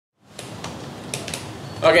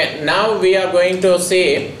Okay, now we are going to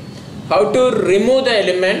see how to remove the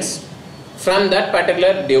elements from that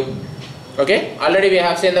particular div. Okay, already we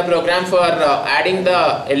have seen the program for adding the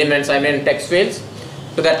elements, I mean text fields,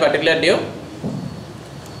 to that particular div.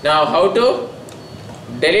 Now how to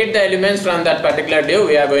delete the elements from that particular div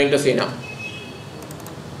we are going to see now.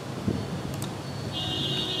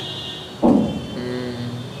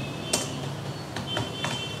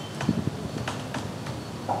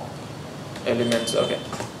 Elements, okay.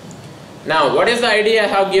 Now what is the ID I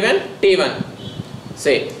have given? T1.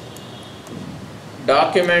 Say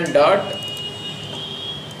document dot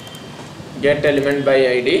get element by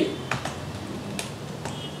ID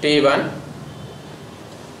T1.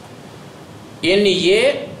 In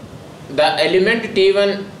A, the element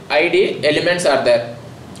T1 ID elements are there.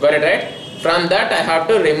 Got it right? From that I have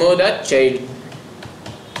to remove the child.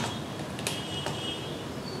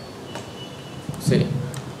 See.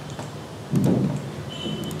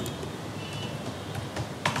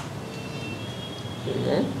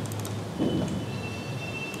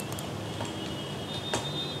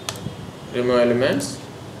 Remove elements.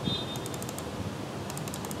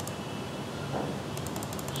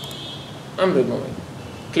 I'm removing.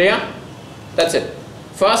 Clear? That's it.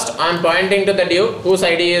 First I'm pointing to the div whose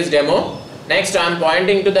ID is demo. Next I'm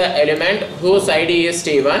pointing to the element whose ID is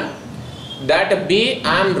T1. That B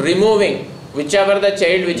I'm removing whichever the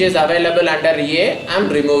child which is available under A, I'm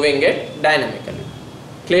removing it dynamically.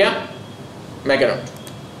 Clear? Make a note.